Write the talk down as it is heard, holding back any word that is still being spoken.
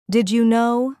Did you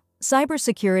know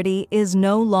cybersecurity is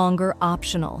no longer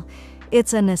optional?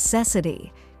 It's a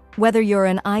necessity. Whether you're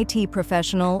an IT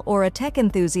professional or a tech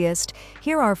enthusiast,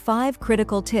 here are 5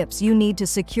 critical tips you need to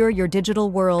secure your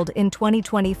digital world in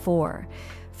 2024.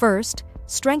 First,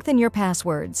 strengthen your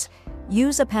passwords.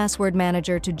 Use a password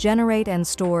manager to generate and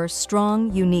store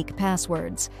strong, unique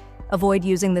passwords. Avoid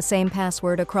using the same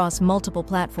password across multiple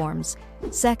platforms.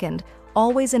 Second,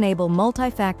 always enable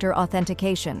multi-factor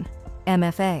authentication,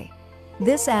 MFA.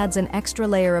 This adds an extra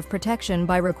layer of protection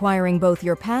by requiring both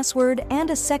your password and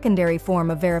a secondary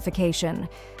form of verification.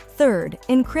 Third,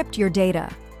 encrypt your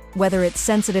data. Whether it's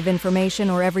sensitive information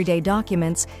or everyday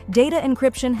documents, data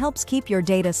encryption helps keep your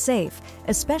data safe,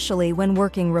 especially when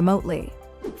working remotely.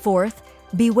 Fourth,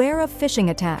 beware of phishing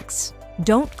attacks.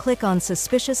 Don't click on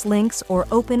suspicious links or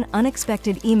open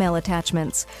unexpected email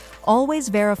attachments. Always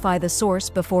verify the source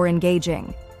before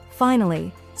engaging.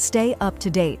 Finally, stay up to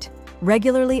date.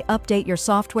 Regularly update your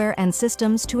software and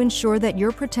systems to ensure that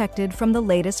you're protected from the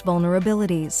latest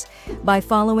vulnerabilities. By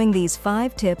following these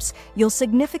 5 tips, you'll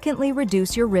significantly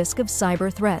reduce your risk of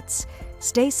cyber threats.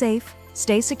 Stay safe,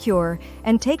 stay secure,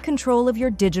 and take control of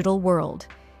your digital world.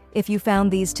 If you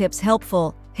found these tips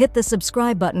helpful, hit the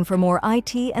subscribe button for more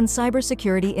IT and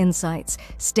cybersecurity insights.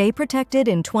 Stay protected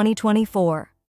in 2024.